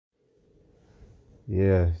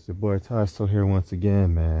Yeah, it's your boy Ty still here once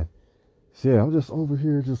again, man. So yeah, I'm just over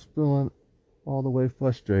here just feeling all the way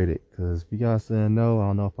frustrated because if you guys didn't know, I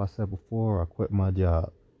don't know if I said before, I quit my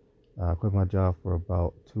job. I quit my job for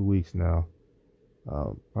about 2 weeks now.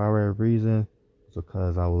 Primary reason was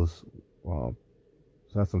because I was um,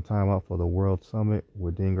 spent some time out for the World Summit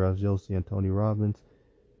with Dean Graziosi and Tony Robbins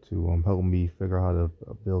to help me figure out how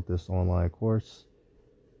to build this online course,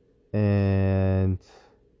 and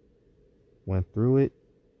went through it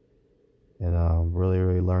and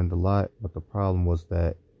really learned a lot. But the problem was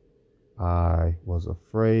that I was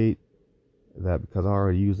afraid that because I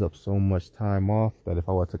already used up so much time off, that if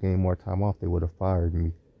I would have took any more time off, they would have fired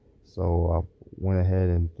me. So I went ahead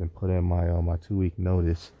and put in my 2 week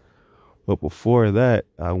notice. But before that,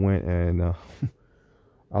 I went and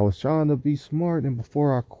I was trying to be smart. And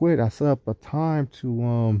before I quit, I set up a time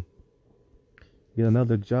to get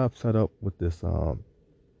another job set up with this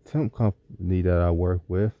temp company that I work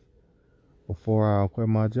with before I quit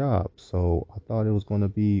my job. So I thought it was going to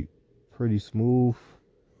be pretty smooth,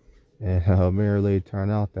 and merely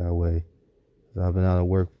turned out that way. So I've been out of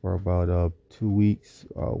work for about 2 weeks.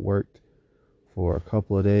 Worked for a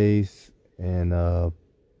couple of days, and uh,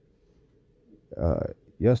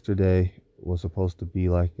 yesterday was supposed to be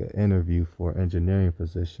like an interview for an engineering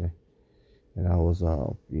position, and I was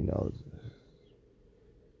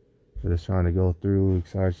just trying to go through,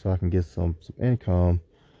 excited so I can get some income.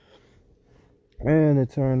 And it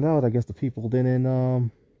turned out, I guess the people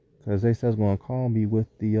didn't because they said was gonna call me with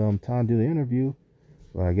the time to do the interview.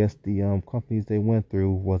 But I guess the companies they went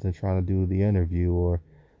through wasn't trying to do the interview or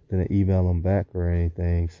didn't email them back or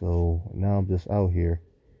anything. So now I'm just out here.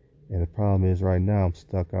 And the problem is right now I'm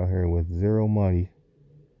stuck out here with zero money,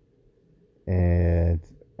 and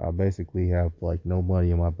I basically have like no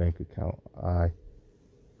money in my bank account.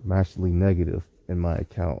 I'm actually negative in my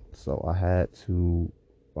account. So I had to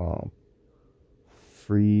um,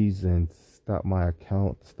 freeze and stop my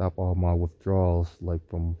account, stop all my withdrawals like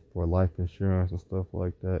from for life insurance and stuff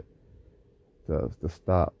like that to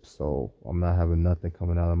stop. So I'm not having nothing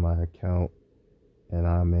coming out of my account, and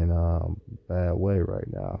I'm in bad way right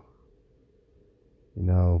now.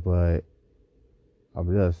 But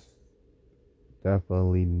I'm just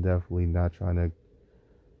definitely not trying to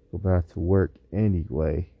go back to work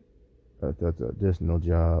anyway. The additional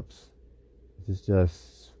jobs. It's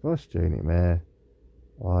just frustrating, man.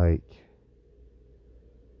 Like,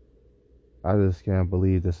 I just can't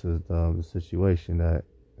believe this is the situation that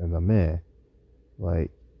I'm in.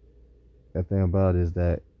 Like, the thing about it is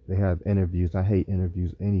that they have interviews. I hate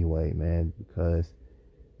interviews anyway, man, because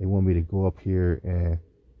they want me to go up here and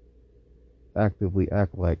actively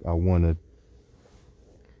act like I want to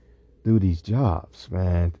do these jobs,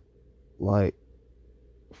 man. Like,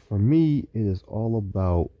 for me, it is all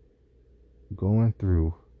about going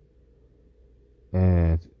through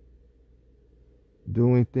and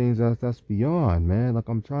doing things that's beyond, man. Like,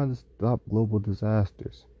 I'm trying to stop global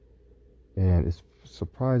disasters, and it's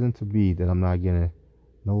surprising to me that I'm not getting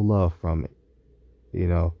no love from it, you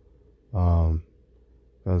know. Um,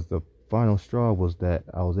 because the final straw was that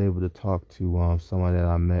I was able to talk to someone that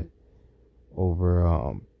I met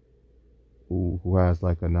over who has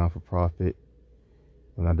like a non for profit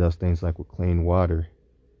and that does things like with clean water,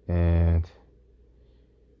 and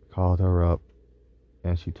called her up,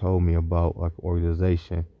 and she told me about like an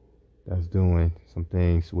organization that's doing some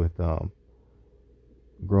things with find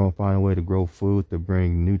a way to grow food to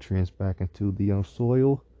bring nutrients back into the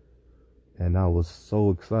soil. And I was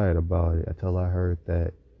so excited about it until I heard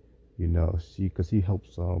that because he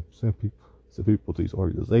helps send people to these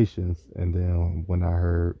organizations. And then when I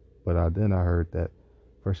heard, then I heard that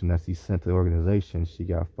person that he sent to the organization, she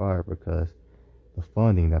got fired because the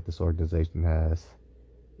funding that this organization has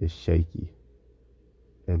is shaky,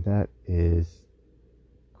 and that is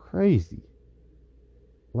crazy.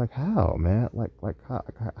 Like how, man? Like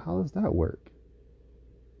how does that work?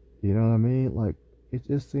 You know what I mean? Like, it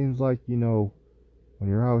just seems like when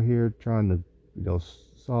you're out here trying to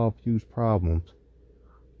solve huge problems,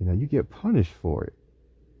 you get punished for it.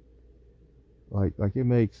 Like it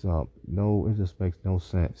makes no it just makes no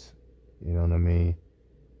sense. You know what I mean?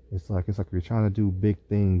 It's like if you're trying to do big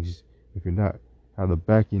things, if you're not have the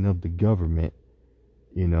backing of the government,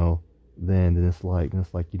 you know, then it's like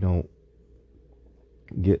you don't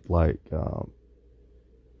get like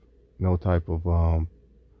no type of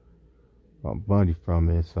money from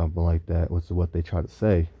it, something like that, which is what they try to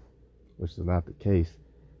say, which is not the case.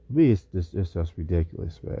 For me, it's just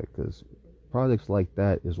ridiculous, man. Because projects like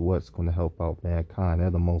that is what's going to help out mankind. I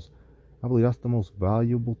believe that's the most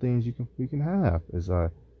valuable things we can have is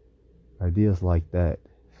ideas like that.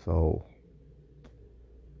 So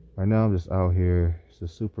right now I'm just out here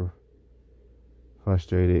just super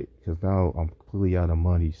frustrated because now I'm completely out of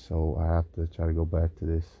money, so I have to try to go back to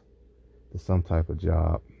this to some type of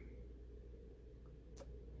job,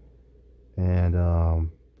 and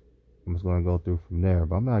I'm just gonna go through from there.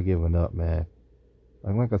 But I'm not giving up, man.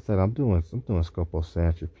 Like I said, I'm doing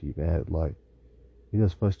scopocentropy, man. Like it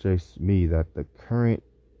just frustrates me that the current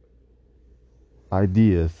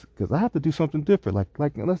ideas, because I have to do something different.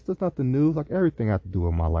 Like that's nothing new. Like everything I have to do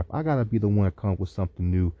in my life, I gotta be the one to come up with something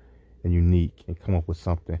new and unique, and come up with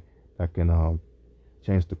something that can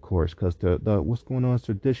change the course. Because the what's going on is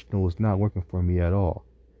traditional is not working for me at all.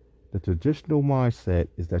 The traditional mindset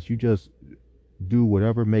is that you just do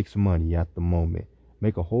whatever makes money at the moment,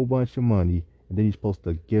 make a whole bunch of money, and then you're supposed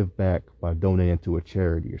to give back by donating to a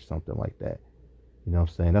charity or something like that. You know what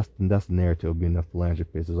I'm saying? That's the narrative of being a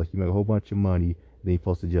philanthropist. It's like you make a whole bunch of money, then you're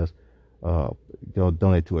supposed to just uh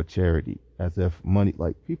donate to a charity, as if money,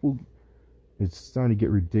 like people, it's starting to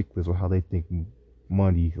get ridiculous with how they think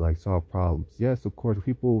money like solve problems. Yes, of course,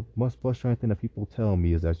 people must frustrating thing that people tell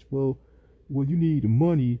me is that well you need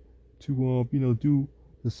money to do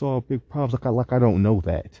to solve big problems. Like I don't know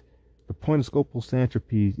that. The point of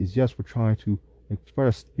scopocentropy is just we're trying to, instead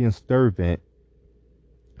of being servant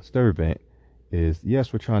is,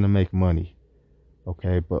 yes, we're trying to make money,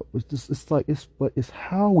 okay, but it's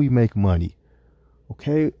how we make money,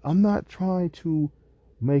 okay. I'm not trying to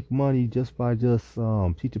make money just by just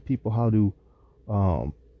teaching people how to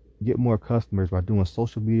um get more customers by doing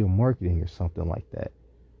social media marketing or something like that,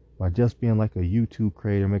 by just being like a YouTube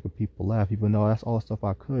creator making people laugh, even though that's all the stuff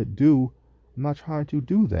I could do. I'm not trying to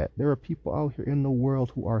do that. There are people out here in the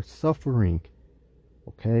world who are suffering,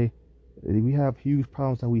 okay. We have huge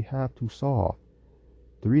problems that we have to solve.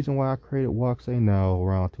 The reason why I created Walk Say Now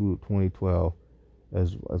around 2012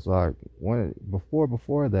 is like when before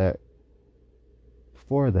that,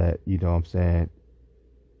 you know what I'm saying.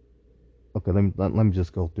 Okay, let me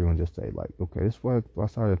just go through and just say, like, okay, this was I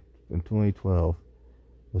started in 2012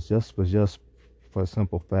 was just for the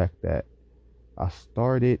simple fact that I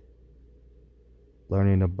started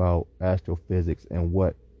learning about astrophysics and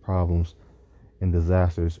what problems and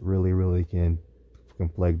disasters really can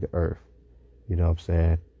plague the earth. You know what I'm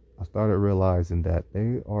saying? I started realizing that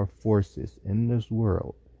there are forces in this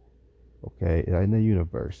world, okay, in the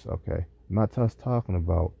universe, okay. I'm not just talking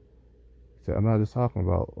about. So I'm not just talking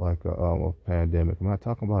about like a pandemic. I'm not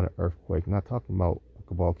talking about an earthquake. I'm not talking about like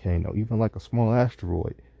a volcano, even like a small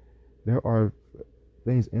asteroid. There are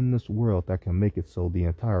things in this world that can make it so the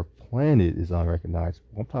entire planet is unrecognizable.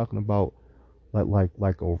 I'm talking about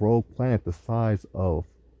like a rogue planet the size of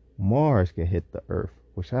Mars can hit the Earth,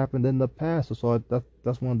 which happened in the past. So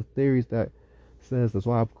that's one of the theories that says that's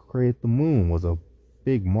why I created the moon, was a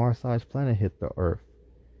big Mars-sized planet hit the Earth.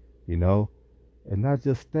 You know, and not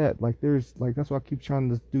just that. Like there's like that's why I keep trying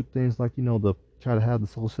to do things like the try to have the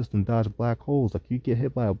solar system dodge black holes. Like you get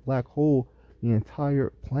hit by a black hole, the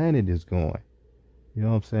entire planet is gone. You know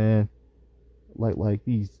what I'm saying? Like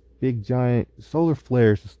these big giant solar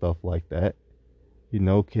flares and stuff like that,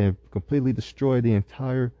 can completely destroy the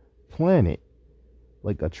entire planet.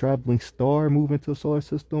 Like a traveling star moving to a solar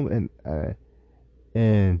system,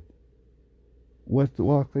 and what the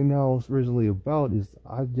Walk Thing Now is originally about is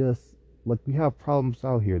I just like we have problems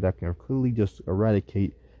out here that can clearly just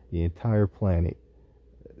eradicate the entire planet.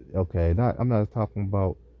 Okay, I'm not talking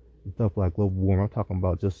about stuff like global warming. I'm talking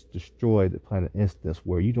about just destroy the planet instance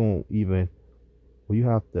where you don't even where you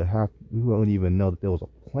don't even know that there was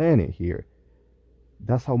a planet here.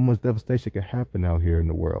 That's how much devastation can happen out here in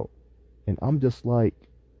the world. And I'm just like,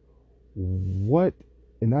 what?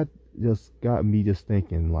 And that just got me just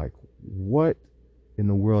thinking, like, what in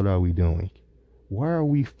the world are we doing? Why are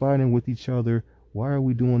we fighting with each other? Why are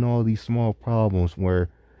we doing all these small problems where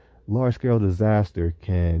large scale disaster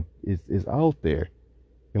is out there,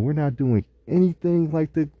 and we're not doing anything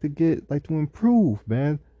like to get like to improve,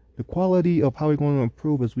 man. The quality of how we're going to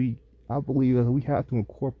improve is I believe that we have to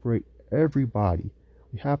incorporate everybody.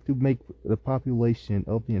 We have to make the population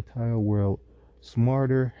of the entire world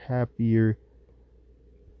smarter, happier,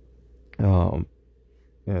 um,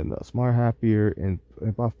 and smarter, happier, and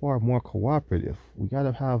by far more cooperative. We got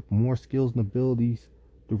to have more skills and abilities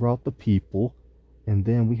throughout the people, and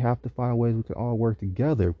then we have to find ways we can all work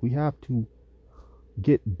together. We have to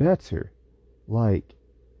get better. Like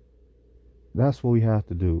that's what we have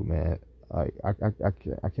to do, man. I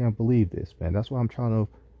can't believe this, man. That's why I'm trying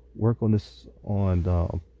to work on the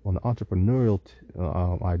entrepreneurial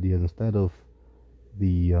ideas instead of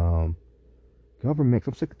the government.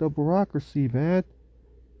 I'm sick of the bureaucracy, man.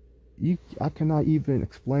 I cannot even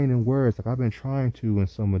explain in words. Like I've been trying to in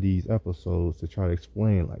some of these episodes to try to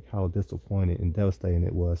explain like how disappointed and devastating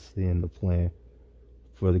it was seeing the plan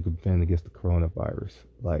for the defend against the coronavirus.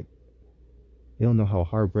 Like you don't know how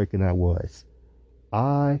heartbreaking that was.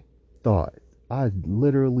 I thought, I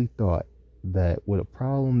literally thought that with a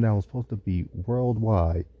problem that was supposed to be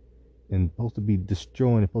worldwide and supposed to be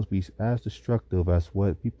destroying, and supposed to be as destructive as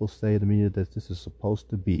what people say to me that this is supposed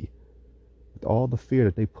to be, with all the fear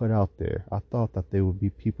that they put out there, I thought that there would be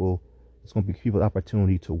people, it's going to be people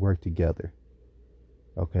opportunity to work together.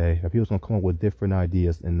 Okay, if people was going to come up with different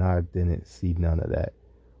ideas, and I didn't see none of that.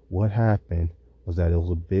 What happened was that it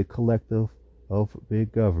was a big collective of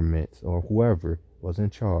big governments or whoever was in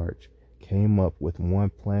charge came up with one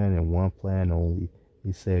plan and one plan only.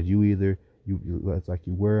 He said you either it's like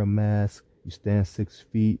you wear a mask, you stand 6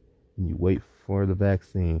 feet, and you wait for the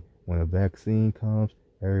vaccine. When a vaccine comes,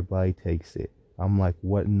 everybody takes it. I'm like,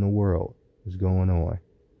 what in the world is going on?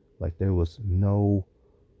 Like there was no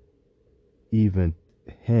even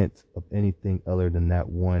hint of anything other than that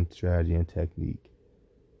one strategy and technique.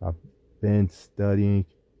 I've been studying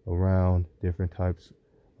around different types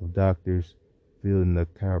of doctors, field in the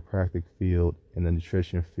chiropractic field and the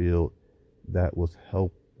nutrition field that was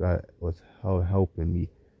helping me.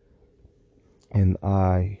 And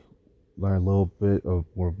I learned a little bit of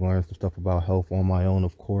more learned some stuff about health on my own,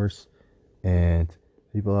 of course, and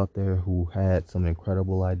people out there who had some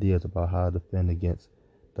incredible ideas about how to defend against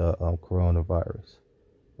the coronavirus.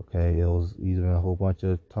 Okay, it was even a whole bunch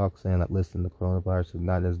of talk saying that listen, the coronavirus is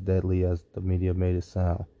not as deadly as the media made it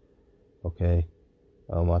sound. Okay,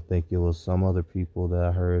 I think it was some other people that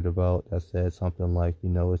I heard about that said something like,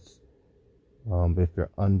 it's if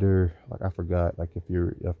you're under, like I forgot, like if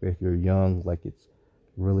you're young, like it's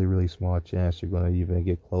really really small chance you're gonna even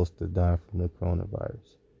get close to dying from the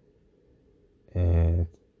coronavirus. And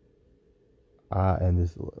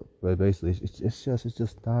this, but basically it's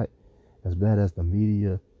just not as bad as the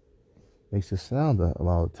media makes it sound a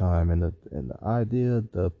lot of the time. And the idea,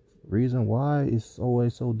 the reason why it's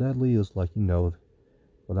always so deadly is like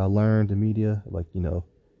what I learned in media, like it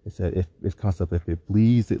said if this concept, if it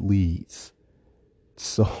bleeds it leads.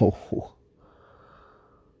 So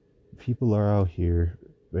people are out here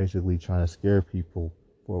basically trying to scare people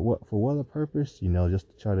for what a purpose, just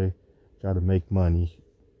to try to make money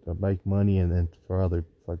and then for other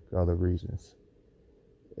reasons.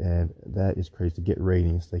 And that is crazy. To get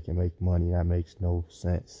ratings they can make money. That makes no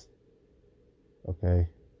sense. Okay,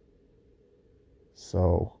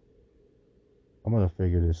 so I'm gonna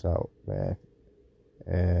figure this out, man.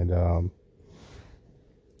 And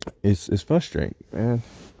it's frustrating, man.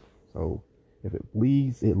 So if it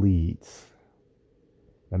bleeds it leads.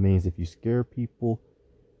 That means if you scare people,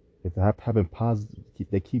 if they having positive,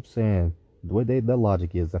 they keep saying the way their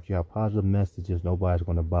logic is, if you have positive messages nobody's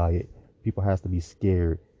going to buy it. People has to be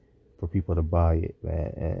scared for people to buy it,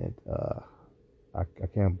 man. And I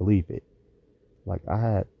can't believe it. Like I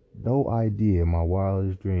had no idea in my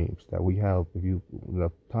wildest dreams that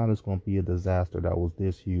the time is going to be a disaster that was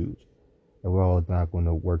this huge, and we're all not going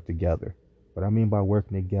to work together. What I mean by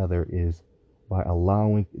working together is by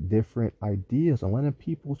allowing different ideas and letting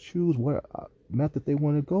people choose what method they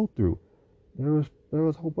want to go through. There was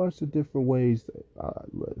a whole bunch of different ways.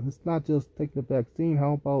 It's not just taking the vaccine.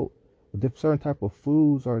 How about certain type of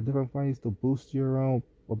foods or different ways to boost your own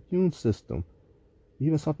immune system?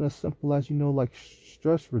 Even something as simple as like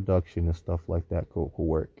stress reduction and stuff like that could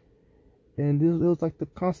work. And it was like the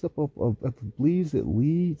concept of if it bleeds, it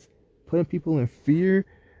leads, putting people in fear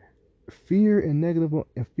and negative,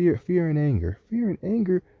 and fear and anger. Fear and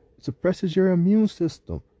anger suppresses your immune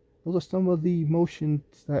system. Those are some of the emotions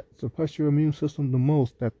that suppress your immune system the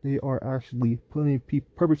most. That they are actually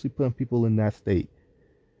purposely putting people in that state.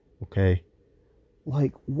 Okay,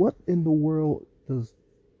 like what in the world does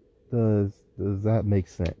that make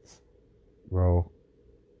sense, bro?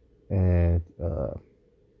 And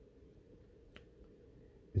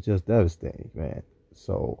it's just devastating, man.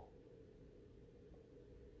 So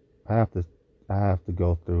I have to I have to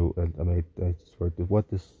go through, and I mean what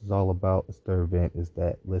this is all about. This third event is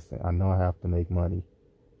that listen, I know I have to make money.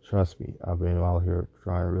 Trust me, I've been out here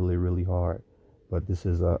trying really really hard, but this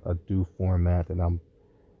is a due format, and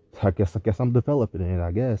I guess I'm developing it.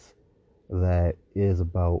 I guess that is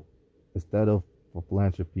about, instead of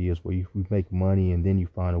philanthropy is where we make money and then you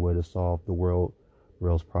find a way to solve the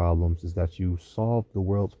world's problems, is that you solve the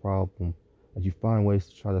world's problem and you find ways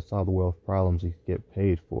to try to solve the world's problems and get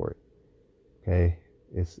paid for it. Okay,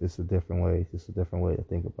 it's a different way. It's a different way to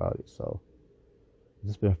think about it. So it's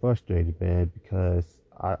just been frustrated, man, because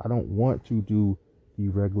I don't want to do the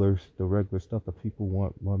regular stuff that people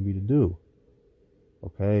want me to do.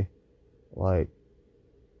 Okay, like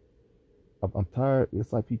I'm tired.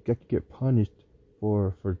 It's like you get punished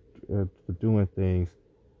for doing things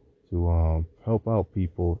to help out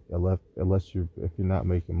people unless you're if you're not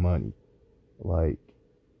making money. Like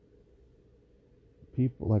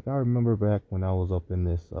people, like I remember back when I was up in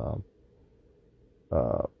this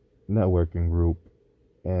uh networking group,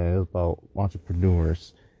 and it was about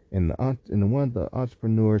entrepreneurs. And one of the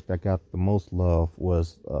entrepreneurs that got the most love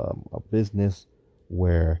was a business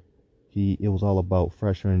where it was all about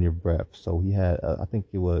freshening your breath. So he had I think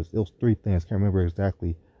it was three things. Can't remember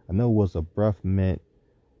exactly. I know it was a breath mint,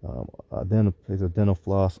 a dental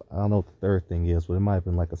floss. I don't know what the third thing is, but it might have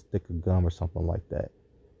been like a stick of gum or something like that.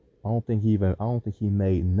 I don't think he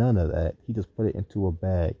made none of that. He just put it into a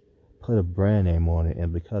bag, put a brand name on it,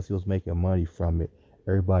 and because he was making money from it,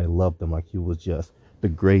 everybody loved him like he was just the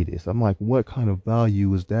greatest. I'm like, what kind of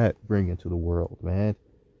value is that bringing to the world, man?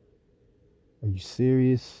 Are you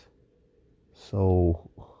serious? So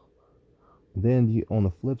then on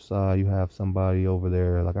the flip side, you have somebody over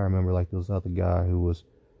there, like I remember like this other guy who was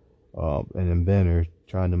an inventor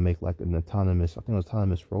trying to make like an autonomous, I think it was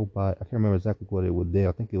autonomous robot. I can't remember exactly what it would do.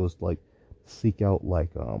 I think it was like seek out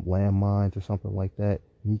like landmines or something like that.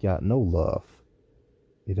 He got no love.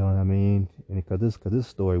 You know what I mean? And because this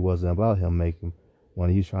story wasn't about him making when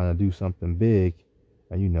he was trying to do something big,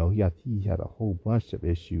 and he had a whole bunch of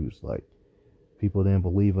issues like people didn't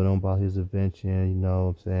believe in him about his invention. You know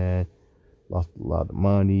what I'm saying? Lost a lot of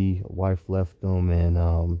money. Wife left him,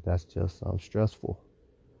 and that's just stressful.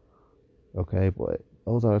 Okay, but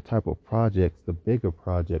those are the type of projects, the bigger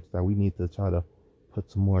projects that we need to try to put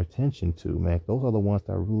some more attention to, man. Those are the ones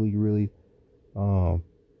that really, really, um,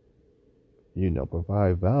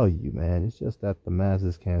 provide value, man. It's just that the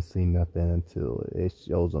masses can't see nothing until it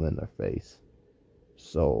shows them in their face.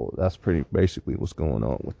 So that's pretty basically what's going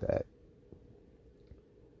on with that.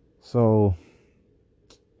 So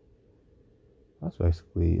that's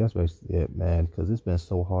basically it, man. Because it's been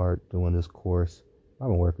so hard doing this course. I've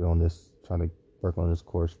been trying to work on this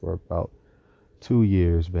course for about 2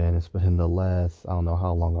 years, man. It's been the last, I don't know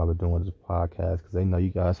how long I've been doing this podcast because they know you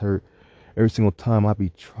guys heard every single time I be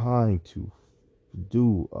trying to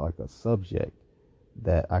do like a subject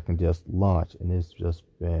that I can just launch, and it's just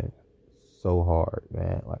been so hard,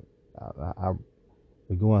 man. Like I've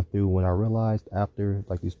been going through when I realized after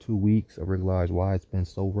like these 2 weeks, I realized why it's been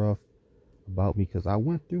so rough about me because I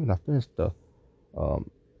went through and I finished the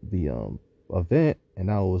event, and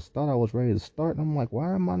thought I was ready to start, and I'm like,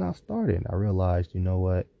 why am I not starting? I realized, you know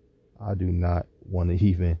what, I do not want to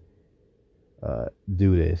even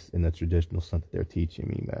do this in the traditional sense that they're teaching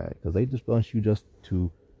me, man, because they just want you just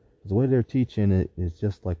to the way they're teaching it is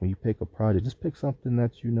just like when you pick a project, just pick something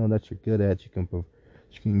that you know that you're good at, you can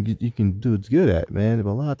do it's good at, man.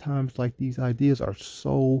 But a lot of times like these ideas are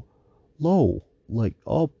so low, like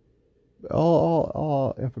all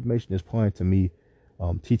information is pointing to me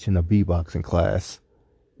teaching a beatboxing class.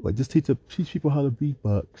 Like just teach people how to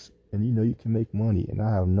beatbox, and you can make money. And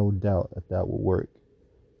I have no doubt that will work.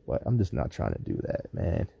 But I'm just not trying to do that,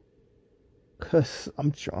 man. Cause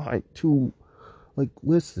I'm trying to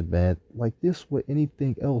listen, man. Like this with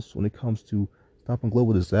anything else when it comes to stopping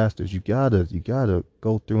global disasters, you gotta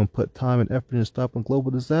go through and put time and effort in stopping global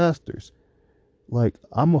disasters. Like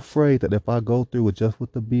I'm afraid that if I go through with just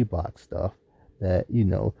with the beatbox stuff, that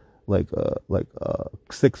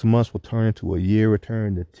 6 months will turn into a year, will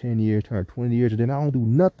turn to 10 years, turn 20 years, and then I don't do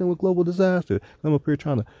nothing with global disaster. I'm up here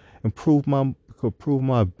trying to improve my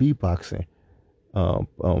beatboxing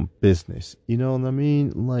business. You know what I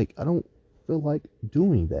mean? Like I don't feel like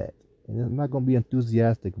doing that, and I'm not gonna be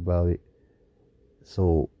enthusiastic about it.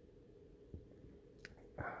 So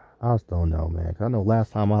I just don't know, man. 'Cause I know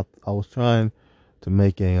last time I was trying to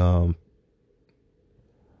make I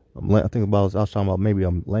think about I was talking about maybe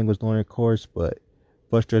a language learning course, but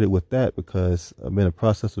frustrated with that because I'm in the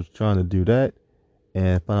process of trying to do that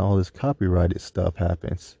and find out all this copyrighted stuff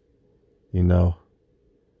happens, you know,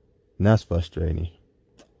 and that's frustrating.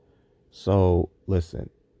 So listen,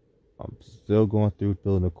 I'm still going through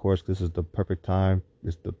building the course. This is the perfect time.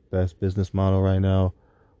 It's the best business model right now,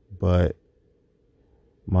 but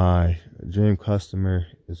my dream customer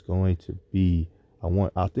is going to be I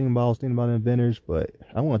was thinking about inventors, but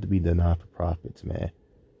I want it to be the non for profits, man.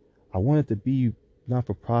 I want it to be not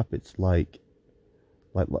for profits like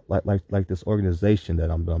this organization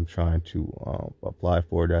that I'm trying to apply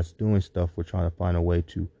for that's doing stuff. We're trying to find a way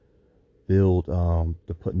to build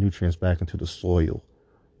to put nutrients back into the soil.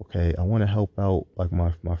 Okay, I want to help out like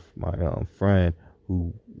my friend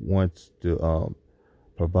who wants to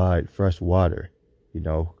provide fresh water. you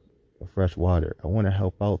know, fresh water. I want to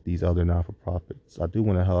help out these other non-for-profits. I do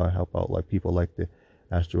want to help out like people like the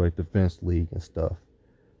Asteroid Defense League and stuff,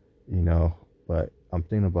 you know. But I'm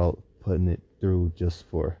thinking about putting it through just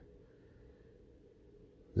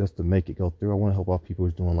to make it go through. I want to help out people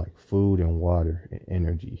who's doing like food and water and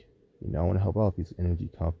energy. You know, I want to help out these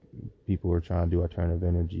people who are trying to do alternative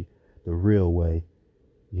energy the real way,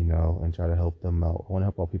 you know, and try to help them out. I want to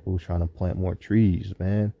help out people who are trying to plant more trees,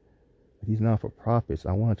 man. These not for profits.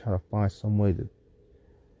 I want to try to find some way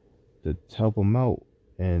to help them out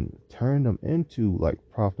and turn them into like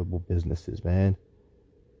profitable businesses, man.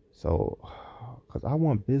 So, because I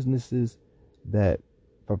want businesses that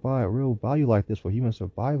provide real value like this for human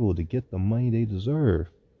survival to get the money they deserve.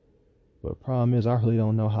 But the problem is, I really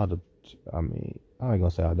don't know how to. I mean, I ain't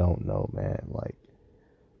gonna say I don't know, man. Like,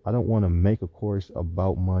 I don't want to make a course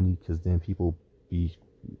about money because then people be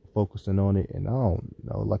focusing on it, and I don't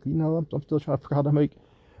know. Like, you know, I'm still trying to figure out how to make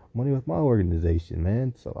money with my organization,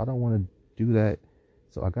 man. So I don't want to do that.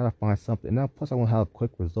 So I gotta find something. Now, plus I want to have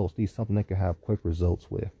quick results. Need something that can have quick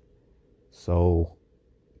results with. So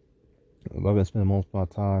I've been spending most of my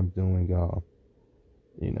time doing,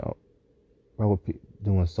 you know,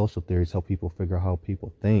 doing social theories, help people figure out how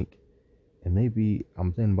people think. And maybe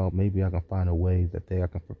I'm thinking about maybe I can find a way that I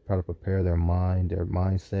can try to prepare their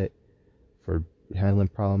mindset for handling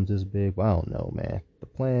problems this big. But I don't know, man. The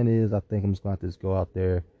plan is, I think I'm just going to just go out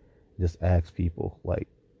there, just ask people, like,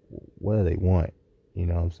 what do they want? You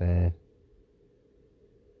know what I'm saying?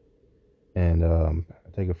 And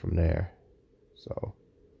take it from there. So,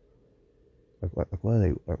 what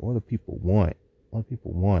do people want? What do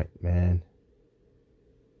people want, man?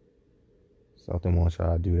 So I think I'm gonna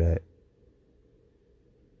try to do that.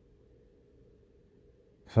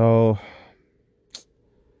 So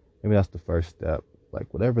maybe that's the first step. Like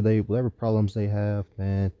whatever problems they have,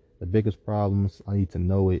 man, the biggest problems, I need to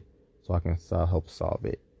know it so I can help solve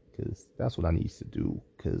it. Cause that's what I need to do.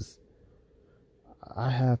 Cause I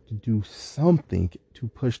have to do something to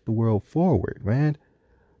push the world forward, man.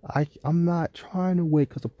 I'm not trying to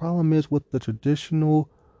wait. Cause the problem is with the traditional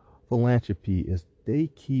philanthropy is they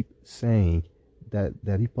keep saying that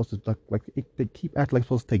he's supposed to they keep acting like it's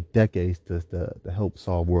supposed to take decades to help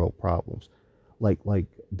solve world problems, like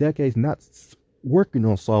decades not working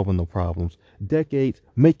on solving the problems, decades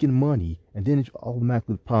making money, and then it's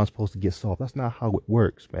automatically the problem's supposed to get solved. That's not how it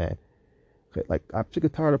works, man. Okay, like I'm sick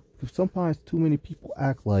and tired of sometimes too many people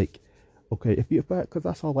act like, okay, if I because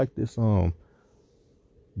I saw like this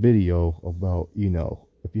video about, you know,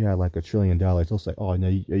 if you had like $1 trillion, they'll say, oh,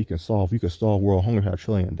 you can solve world hunger with $1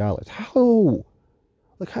 trillion. How?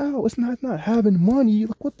 Like how? It's not having money.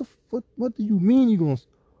 Like what do you mean you gonna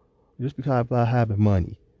just because about having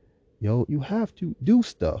money? Yo, you have to do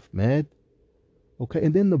stuff, man. Okay,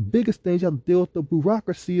 and then the biggest thing, you have to deal with the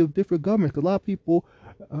bureaucracy of different governments. 'Cause a lot of people,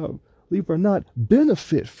 uh, believe it or not,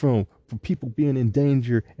 benefit from people being in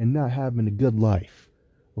danger and not having a good life.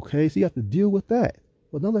 Okay, so you have to deal with that.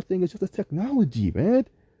 But another thing is just the technology, man.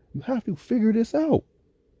 You have to figure this out.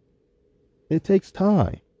 It takes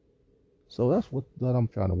time. So that's what that I'm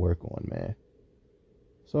trying to work on, man.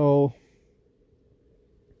 So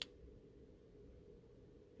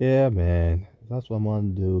yeah, man. That's what I'm gonna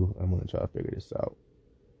do. I'm gonna try to figure this out.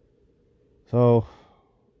 So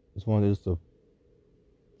just wanted to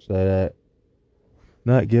say that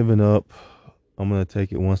not giving up. I'm gonna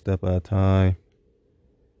take it one step at a time,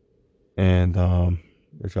 and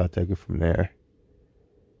we'll try to take it from there.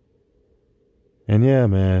 And yeah,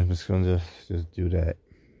 man, just gonna just do that.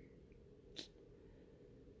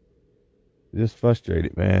 Just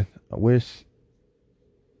frustrated, man. I wish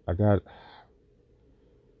I got,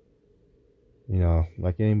 you know,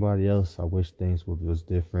 like anybody else. I wish things was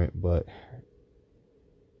different, but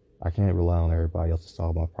I can't rely on everybody else to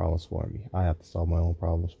solve my problems for me. I have to solve my own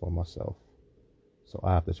problems for myself. So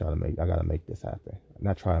I have to try to I gotta make this happen. I'm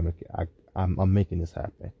not trying to make it. I'm making this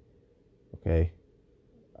happen. Okay,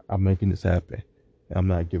 I'm making this happen. And I'm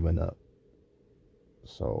not giving up.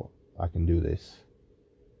 So I can do this.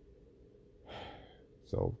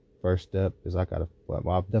 So first step is I gotta. Well,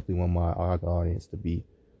 I definitely want my audience to be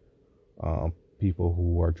people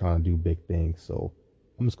who are trying to do big things. So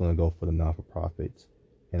I'm just gonna go for the non-for-profits,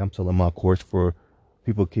 and I'm telling my course for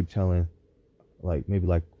people keep telling like maybe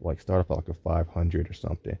like start off at like a 500 or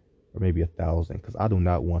something, or maybe 1,000, because I do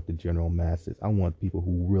not want the general masses. I want people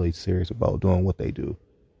who are really serious about doing what they do,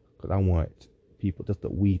 because I want people just to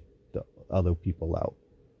weed the other people out,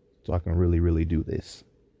 so I can really do this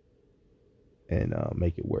and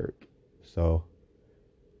make it work. So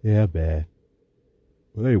yeah, bad.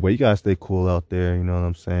 But anyway, you guys stay cool out there. You know what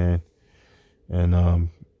I'm saying, and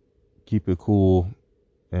keep it cool.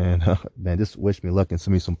 And man, just wish me luck and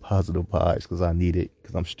send me some positive vibes because I need it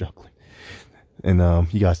because I'm struggling. And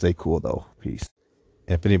you guys stay cool though. Peace.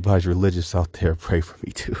 And if anybody's religious out there, pray for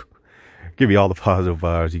me too. Give me all the positive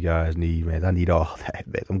vibes you guys need, man. I need all that,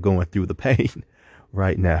 man. I'm going through the pain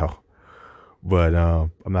right now. But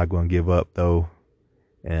I'm not going to give up though.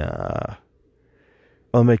 And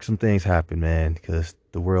I'll make some things happen, man, because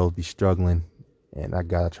the world be struggling and I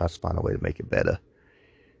got to try to find a way to make it better.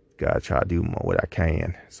 Gotta try to do more what I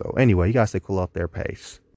can. So anyway, you guys stay cool out there. Peace.